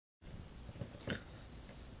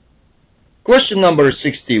Question number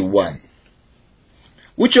 61.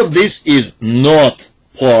 Which of these is not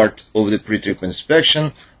part of the pre-trip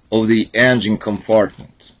inspection of the engine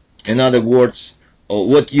compartment? In other words,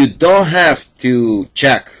 what you don't have to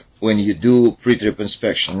check when you do pre-trip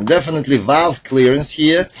inspection. Definitely valve clearance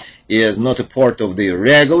here is not a part of the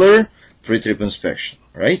regular pre-trip inspection,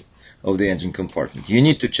 right, of the engine compartment. You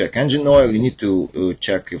need to check engine oil, you need to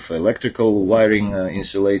check if electrical wiring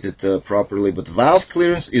insulated properly, but valve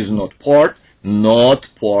clearance is not part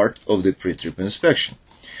of the pre-trip inspection,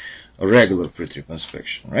 a regular pre-trip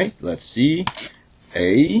inspection, right? Let's see.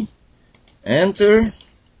 A, enter.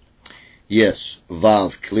 Yes,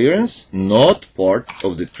 valve clearance, not part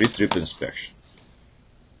of the pre-trip inspection.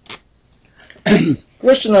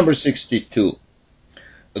 Question number 62.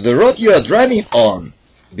 The road you are driving on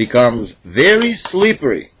becomes very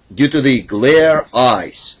slippery due to the glare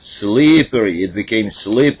ice. Slippery, it became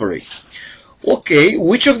slippery. Okay,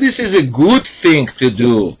 which of this is a good thing to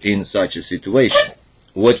do in such a situation?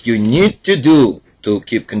 What you need to do to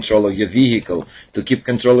keep control of your vehicle,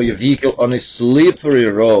 on a slippery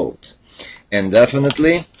road. And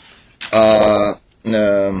definitely,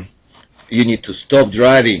 you need to stop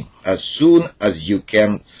driving as soon as you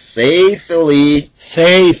can safely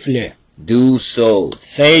do so.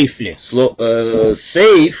 Safely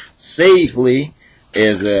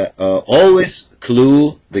is always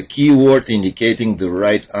clue, the key word indicating the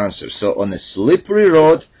right answer. So on a slippery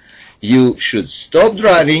road, you should stop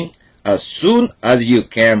driving as soon as you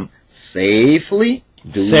can safely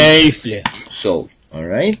do so. All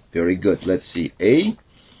right, very good. Let's see. A,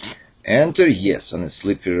 enter. Yes, on a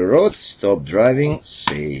slippery road, stop driving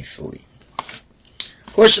safely.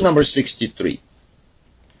 Question number 63.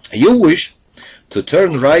 You wish to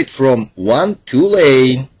turn right from one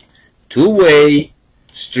two-way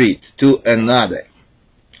street to another,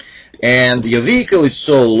 and your vehicle is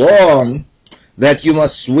so long that you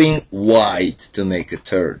must swing wide to make a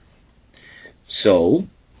turn. So,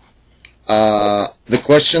 the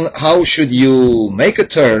question, how should you make a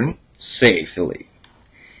turn safely?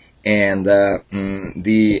 And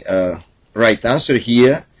the right answer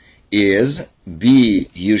here is B.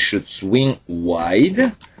 You should swing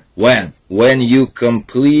wide. When you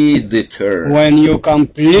complete the turn. When you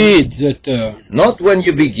complete the turn. Not when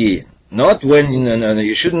you begin. Not when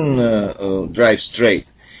you shouldn't drive straight.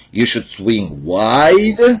 You should swing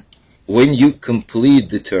wide when you complete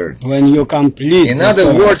the turn. When you complete. In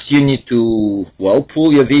other words, you need to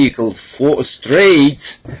pull your vehicle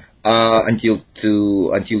straight until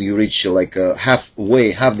you reach like half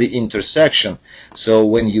the intersection. So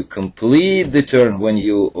when you complete the turn, when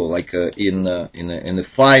you in the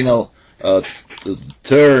final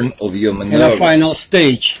turn of your maneuver, in the final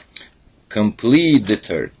stage, complete the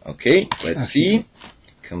turn. Okay, let's see.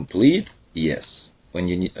 Complete. Yes. When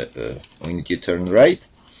you need to turn right.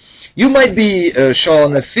 You might be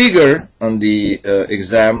shown a figure on the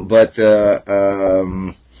exam, but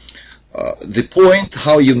the point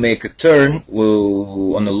how you make a turn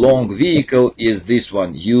on a long vehicle is this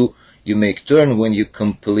one. You make turn when you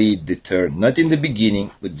complete the turn, not in the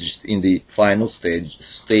beginning, but just in the final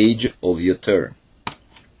stage of your turn.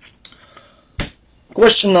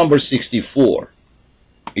 Question number 64.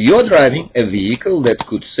 You're driving a vehicle that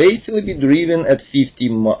could safely be driven at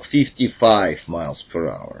 55 miles per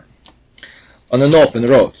hour on an open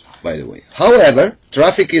road, by the way. However,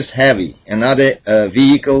 traffic is heavy and other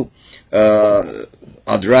vehicles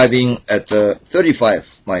are driving at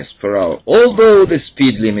 35 miles per hour, although the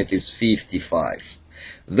speed limit is 55.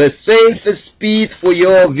 The safest speed for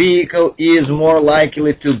your vehicle is more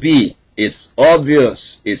likely to be. It's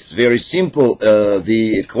obvious, it's very simple.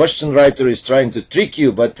 The question writer is trying to trick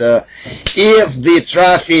you, but if the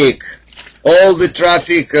traffic, all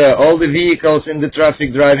the vehicles in the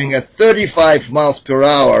traffic driving at 35 miles per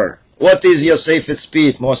hour, what is your safest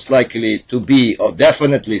speed most likely to be? Oh,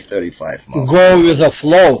 definitely 35 miles. Go with the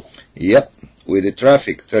flow. Yep, with the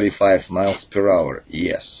traffic, 35 miles per hour,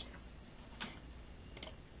 yes.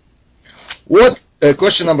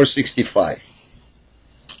 Question number 65.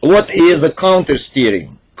 What is a counter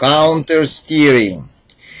steering? Counter steering.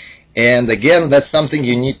 And again, that's something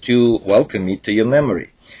you need to, commit to your memory.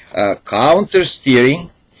 Counter steering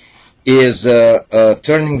is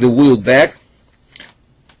turning the wheel back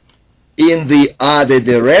in the other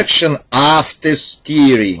direction after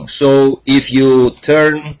steering. So if you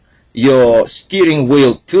turn your steering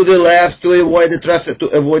wheel to the left to avoid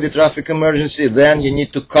the traffic emergency, then you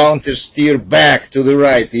need to counter steer back to the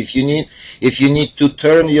right. If you need to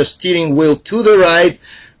turn your steering wheel to the right,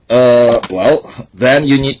 then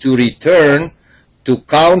you need to return to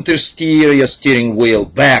counter steer your steering wheel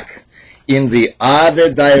back in the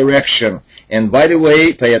other direction. And by the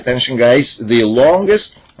way, pay attention, guys. The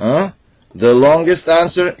longest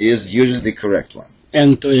answer is usually the correct one.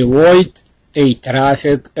 And to avoid a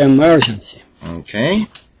traffic emergency. Okay.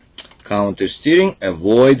 Counter steering,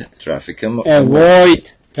 avoid traffic emergency.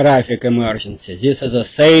 Avoid traffic emergency. This is a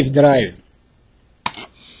safe driving.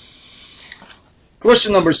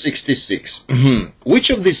 Question number 66. Which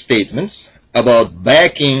of these statements about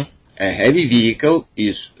backing a heavy vehicle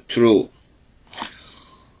is true?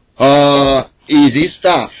 Easy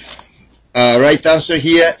stuff. Right answer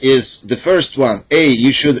here is the first one. A.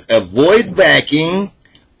 You should avoid backing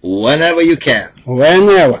whenever you can.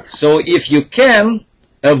 Whenever. So if you can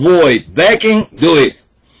avoid backing, do it.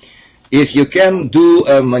 If you can do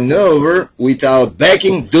a maneuver without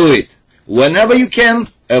backing, do it. Whenever you can,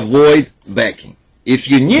 avoid backing. If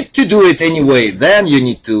you need to do it anyway, then you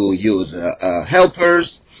need to use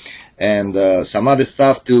helpers and some other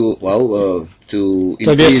stuff to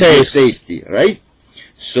increase your safety, right?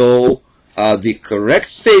 So the correct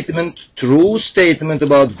statement, true statement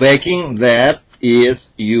about backing, that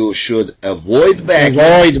is you should avoid backing.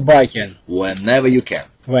 Avoid backing. Whenever you can.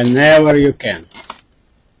 Whenever you can.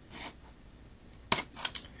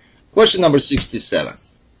 Question number 67.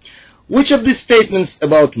 Which of these statements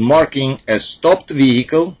about marking a stopped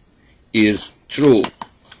vehicle is true?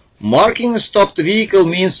 Marking a stopped vehicle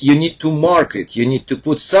means you need to mark it. You need to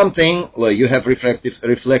put something, like you have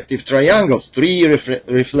reflective triangles, 3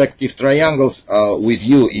 reflective triangles with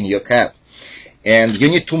you in your cab. And you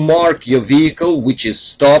need to mark your vehicle which is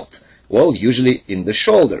stopped, well, usually in the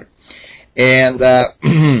shoulder. And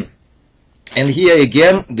and here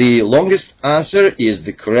again, the longest answer is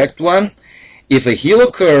the correct one. If a hill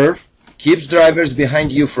or curve keeps drivers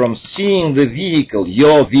behind you from seeing the vehicle,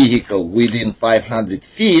 your vehicle, within 500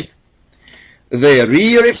 feet, the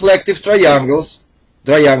rear reflective triangles,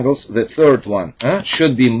 the third one,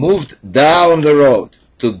 should be moved down the road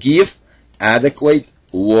to give adequate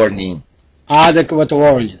warning. Adequate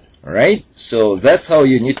warning. Right? So that's how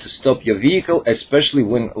you need to stop your vehicle, especially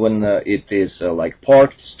when it is like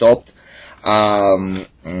parked, stopped.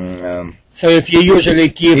 So if you usually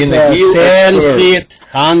keep 10 feet,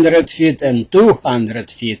 100 feet and 200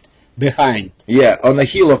 feet behind. Yeah, on a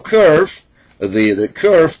hill or curve, the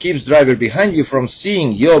curve keeps driver behind you from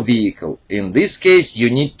seeing your vehicle. In this case, you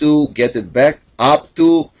need to get it back up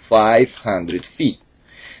to 500 feet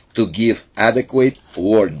to give adequate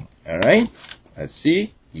warning. Alright? Let's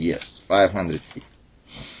see. Yes, 500 feet.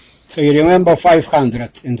 So you remember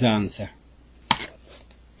 500 in the answer.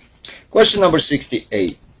 Question number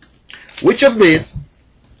 68. Which of these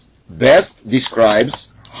best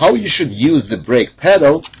describes how you should use the brake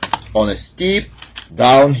pedal on a steep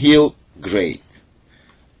downhill grade?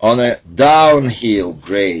 On a downhill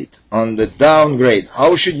grade, on the downgrade,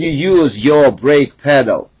 how should you use your brake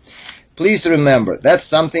pedal? Please remember, that's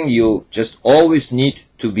something you just always need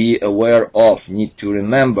to be aware of, need to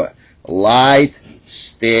remember. Light,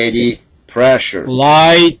 steady pressure.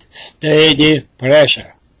 Light, steady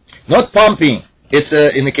pressure. Not pumping. It's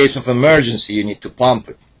in the case of emergency, you need to pump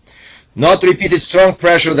it. Not repeated strong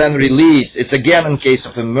pressure, then release. It's again in case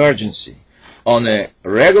of emergency. On a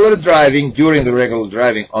regular driving, during the regular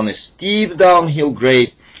driving, on a steep downhill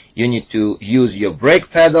grade, you need to use your brake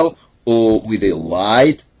pedal or with a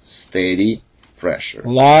light, steady pressure.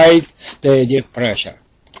 Light, steady pressure.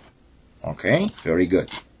 Okay, very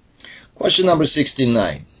good. Question number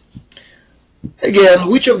 69. Again,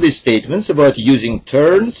 which of these statements about using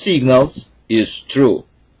turn signals is true?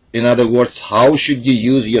 In other words, how should you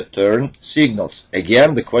use your turn signals?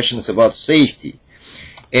 Again, the question is about safety.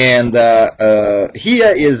 And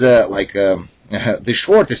here is the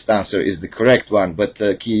shortest answer is the correct one, but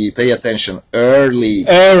pay attention. Early.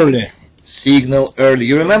 Early. Signal early.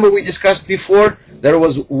 You remember we discussed before? There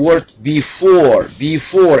was word before.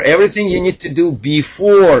 Before. Everything you need to do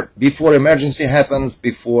before emergency happens,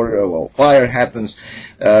 before fire happens.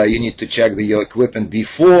 You need to check your equipment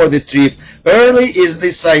before the trip. Early is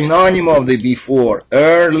the synonym of the before.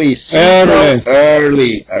 Early. Signal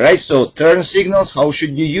early. Alright, so turn signals, how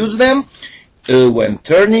should you use them? When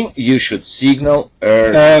turning, you should signal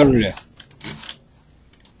early. Early.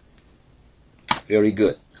 Very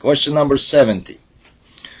good. Question number 70.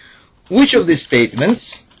 Which of these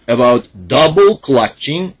statements about double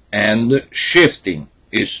clutching and shifting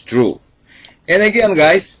is true? And again,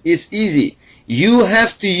 guys, it's easy. You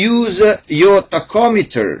have to use your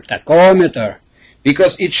tachometer. Tachometer.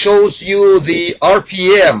 Because it shows you the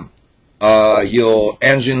RPM your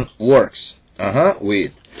engine works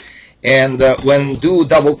with. And when do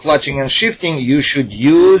double clutching and shifting, you should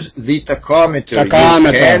use the tachometer.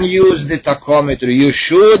 Tachometer. You can use the tachometer. You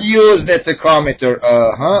should use the tachometer,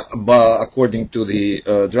 but according to the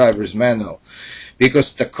driver's manual,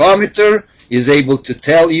 because tachometer is able to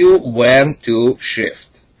tell you when to shift.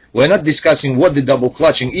 We're not discussing what the double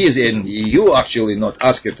clutching is, and you actually not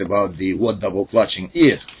asked about what double clutching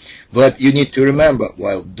is. But you need to remember,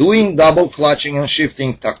 while doing double clutching and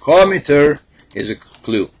shifting, tachometer is a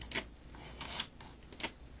clue.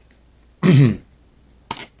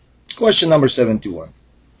 Question number 71.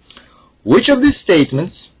 Which of these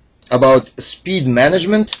statements about speed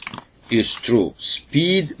management is true?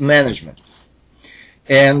 Speed management.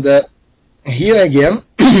 And here again,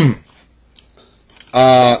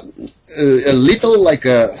 a little like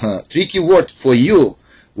a tricky word for you,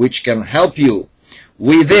 which can help you.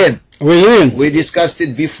 Within. We discussed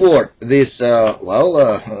it before. This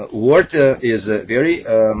word is very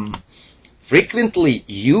frequently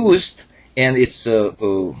used, and it's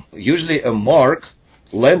usually a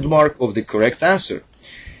landmark of the correct answer.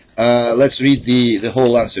 Let's read the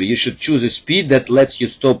whole answer. You should choose a speed that lets you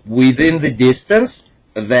stop within the distance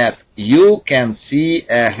that you can see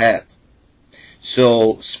ahead.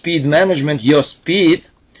 So speed management, your speed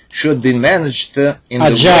should be managed in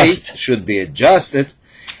the way, should be adjusted,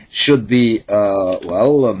 should be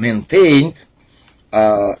maintained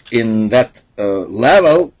in that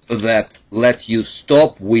level that let you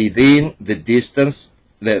stop within the distance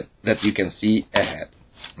that you can see ahead.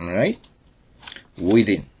 All right?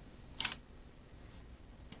 Within.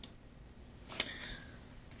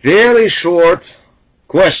 Very short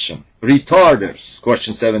question. Retarders.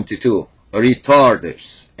 Question 72.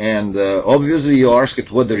 Retarders. And obviously you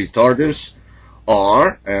asked what the retarders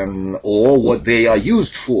are or what they are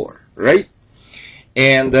used for, right?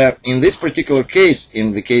 And in this particular case,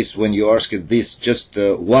 in the case when you ask this just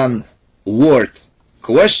one word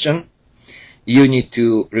question, you need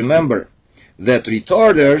to remember that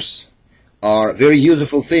retarders are very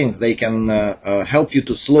useful things. They can help you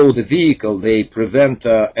to slow the vehicle. They prevent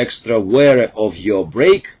extra wear of your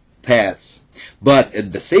brake pads. But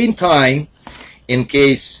at the same time, in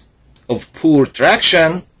case of poor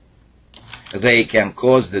traction, they can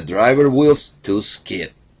cause the driver wheels to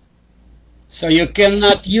skid. So you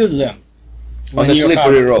cannot use them on a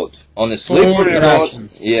slippery road. On a slippery road,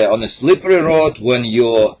 yeah, on a slippery road when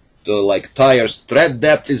your tires tread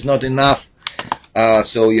depth is not enough,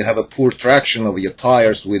 so you have a poor traction of your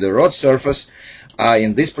tires with the road surface.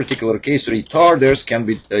 In this particular case, retarders can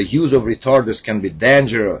be use of retarders can be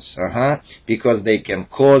dangerous, because they can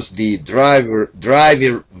cause the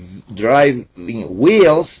driving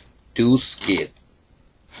wheels to skid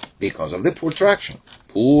because of the poor traction.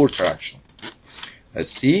 Poor traction.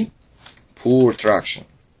 Let's see. Poor traction.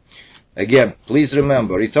 Again, please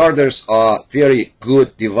remember, retarders are very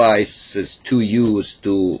good devices to use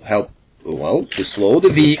to help, to slow the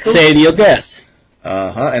vehicle. Save your gas.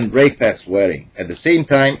 And brake pads wearing. At the same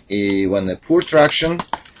time, when a poor traction,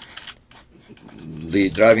 the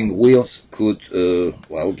driving wheels could,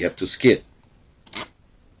 get to skid.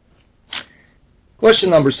 Question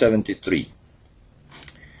number 73.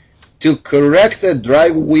 To correct a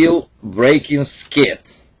drive wheel braking skid,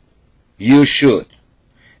 you should.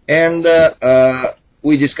 And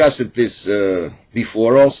we discussed this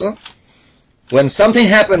before also. When something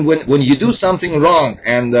happened, when you do something wrong,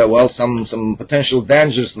 and some potential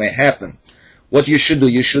dangers may happen, what you should do,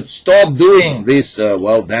 you should stop doing this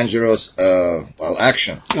dangerous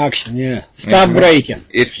action. Action, yeah. Stop braking.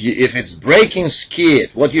 If it's braking skid,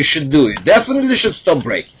 what you should do, you definitely should stop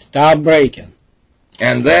braking. Stop braking.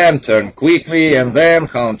 And then turn quickly, and then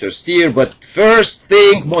counter steer. But first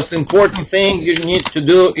thing, most important thing you need to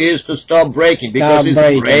do is to stop braking, because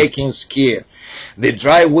it's braking skid. The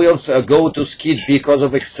drive wheels go to skid because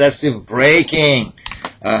of excessive braking.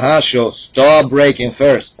 So stop braking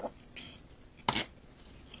first.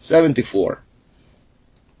 74.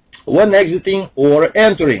 When exiting or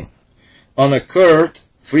entering on a curved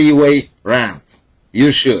freeway ramp,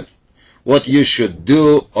 you should. What you should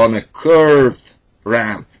do on a curved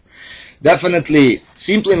ramp. Definitely,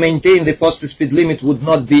 simply maintain the posted speed limit would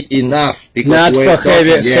not be enough, because not for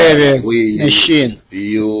heavy machine.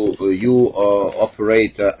 You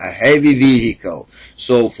operate a heavy vehicle,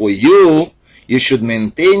 so for you should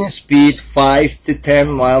maintain speed 5 to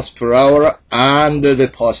 10 miles per hour under the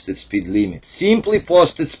posted speed limit. Simply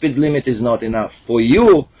posted speed limit is not enough. For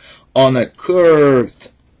you, on a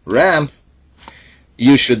curved ramp,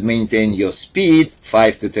 you should maintain your speed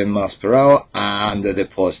 5 to 10 miles per hour under the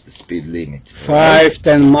posted speed limit.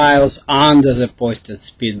 5-10 miles under the posted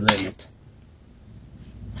speed limit.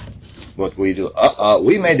 what we do.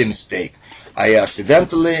 We made a mistake. I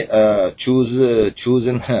accidentally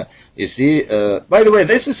chosen. You see, by the way,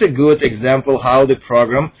 this is a good example how the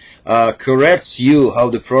program corrects you, how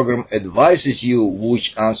the program advises you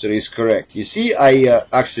which answer is correct. You see, I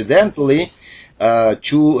accidentally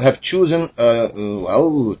have chosen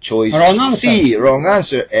choice C, wrong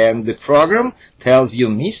answer, and the program tells you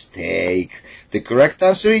mistake. The correct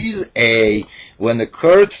answer is A. When a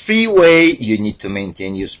curved freeway, you need to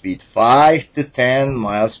maintain your speed 5 to 10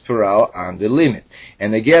 miles per hour on the limit.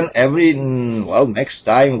 And again, next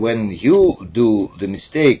time when you do the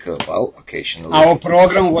mistake, occasionally, our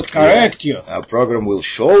program would correct you. Our program will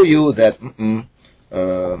show you that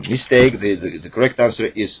mistake, the correct answer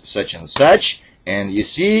is such and such. And you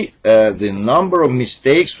see the number of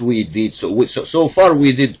mistakes we did. So far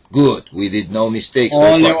we did good. We did no mistakes.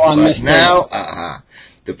 Only one mistake. Now,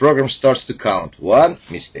 the program starts to count. One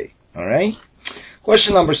mistake. Alright?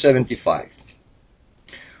 Question number 75.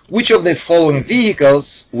 Which of the following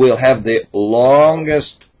vehicles will have the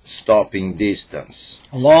longest stopping distance?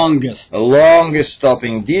 Longest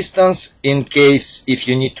Stopping distance in case if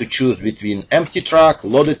you need to choose between empty truck,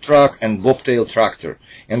 loaded truck, and bobtail tractor.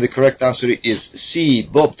 And the correct answer is C,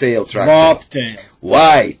 bobtail tractor. Bobtail.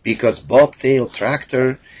 Why? Because bobtail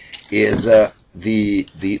tractor is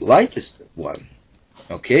the lightest one.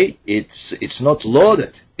 Okay, it's not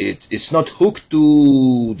loaded. It's not hooked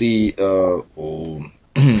to the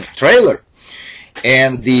trailer,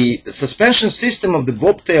 and the suspension system of the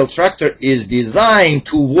bobtail tractor is designed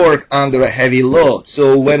to work under a heavy load.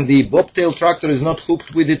 So when the bobtail tractor is not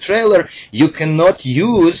hooked with the trailer, you cannot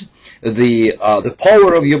use the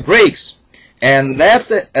power of your brakes, and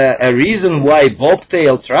that's a reason why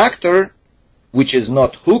bobtail tractor, which is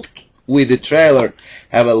not hooked with the trailer,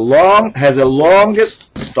 has a longest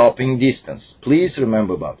stopping distance. Please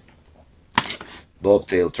remember about it.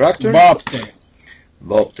 Bobtail tractor.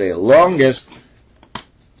 Bobtail longest.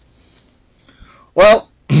 Well,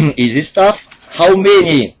 easy stuff. How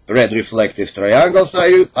many red reflective triangles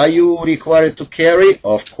are you required to carry?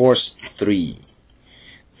 Of course, 3.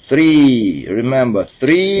 3. Remember,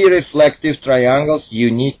 3 reflective triangles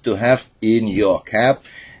you need to have in your cab.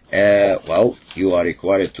 You are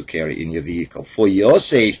required to carry in your vehicle for your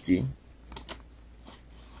safety.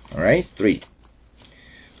 Alright, 3.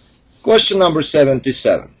 Question number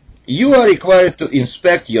 77. You are required to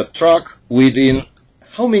inspect your truck within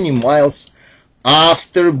how many miles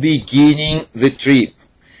after beginning the trip?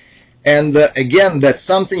 And again, that's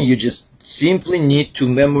something you just simply need to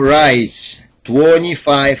memorize.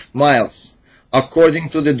 25 miles. According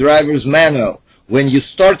to the driver's manual, when you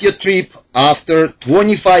start your trip, after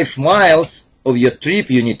 25 miles of your trip,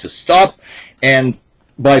 you need to stop, and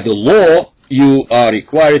by the law, you are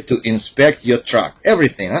required to inspect your truck.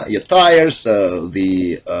 Everything, your tires,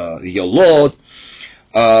 your load,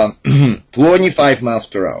 25 miles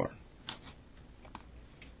per hour.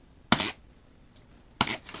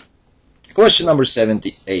 Question number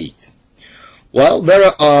 78. Well,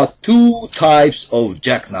 there are 2 types of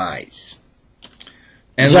jackknives.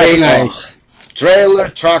 And they are trailer,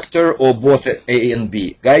 tractor, or both A and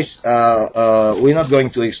B. Guys, we're not going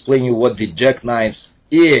to explain you what the jackknives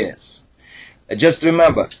is. Just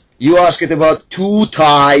remember, you asked it about 2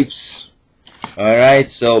 types. Alright,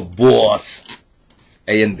 so both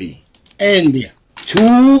A and B. A and B.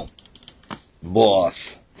 2,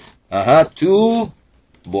 both. 2,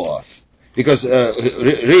 both. Because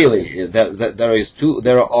really,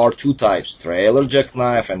 there are 2 types: trailer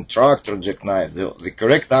jackknife and tractor jackknife. The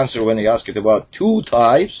correct answer when you ask it about 2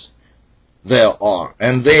 types, they are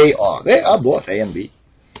both A and B.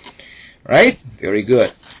 Right? Very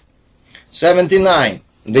good. 79.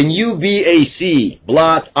 The new BAC,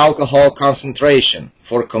 blood alcohol concentration,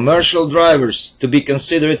 for commercial drivers to be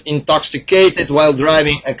considered intoxicated while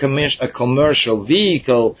driving a commercial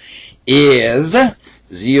vehicle is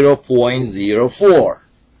 0.04.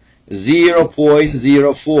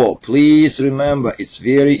 0.04. Please remember, it's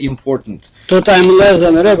very important. 2 times less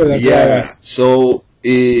than regular driver. So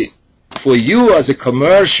for you as a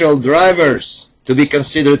commercial drivers to be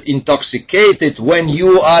considered intoxicated when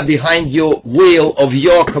you are behind your wheel of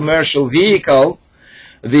your commercial vehicle,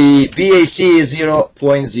 the BAC is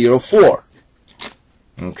 0.04.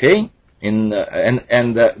 Okay?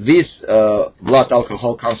 This blood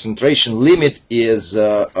alcohol concentration limit is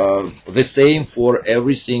the same for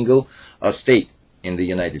every single state in the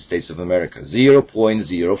United States of America.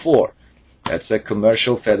 0.04. That's a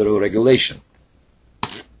commercial federal regulation.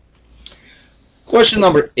 Question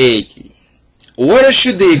number 80. Where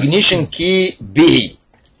should the ignition key be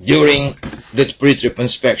during the pre-trip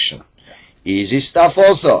inspection? Easy stuff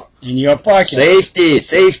also. In your pocket. Safety,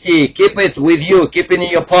 safety. Keep it with you. Keep it in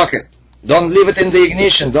your pocket. Don't leave it in the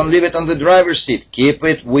ignition. Don't leave it on the driver's seat. Keep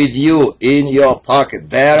it with you in your pocket.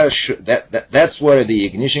 That's where the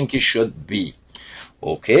ignition key should be.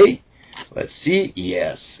 Okay. Let's see.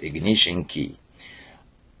 Yes, ignition key.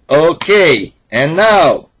 Okay. And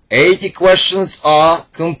now 80 questions are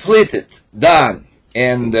completed. Done.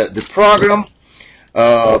 And the program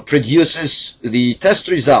produces the test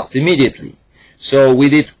results immediately. So we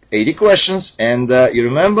did 80 questions, and you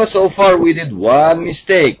remember so far we did one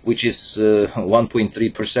mistake, which is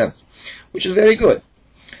 1.3%, which is very good.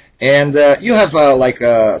 And you have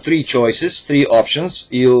three choices, three options.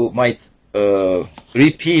 You might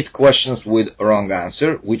repeat questions with wrong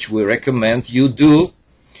answer, which we recommend you do,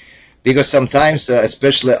 because sometimes,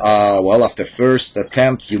 especially after first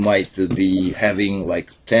attempt, you might be having like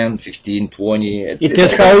 10, 15, 20. It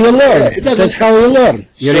is how you learn. That's how you learn.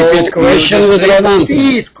 You repeat question with wrong answers.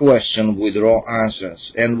 Repeat question with wrong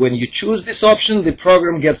answers, and when you choose this option, the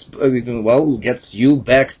program gets you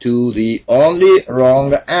back to the only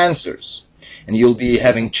wrong answers, and you'll be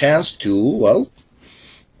having chance to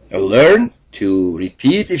learn. To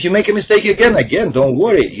repeat. If you make a mistake again, don't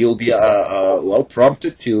worry. You'll be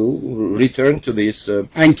prompted to return to this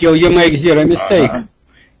until you make zero mistake.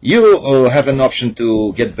 You have an option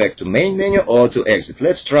to get back to main menu or to exit.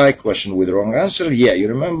 Let's try question with wrong answer. Yeah, you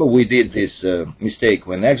remember we did this mistake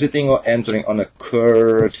when exiting or entering on a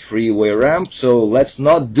curved freeway ramp. So let's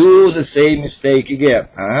not do the same mistake again.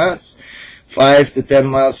 5 to 10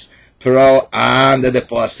 miles per hour under the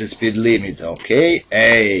posted speed limit. Okay.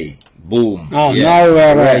 Hey. Boom. Oh, yes. Now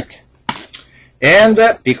we're right. And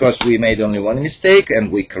because we made only one mistake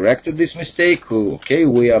and we corrected this mistake, okay,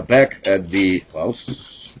 we are back at the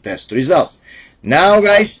test results. Now,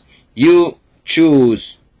 guys, you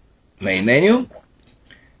choose main menu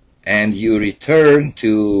and you return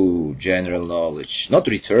to general knowledge. Not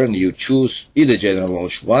return, you choose either general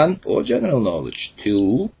knowledge 1 or general knowledge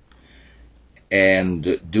 2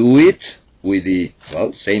 and do it with the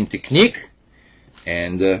same technique.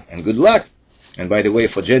 And good luck. And by the way,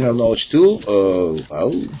 for general knowledge 2,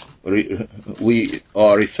 we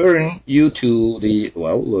are referring you to the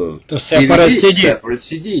to separate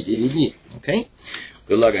DVD. Okay.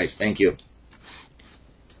 Good luck, guys. Thank you.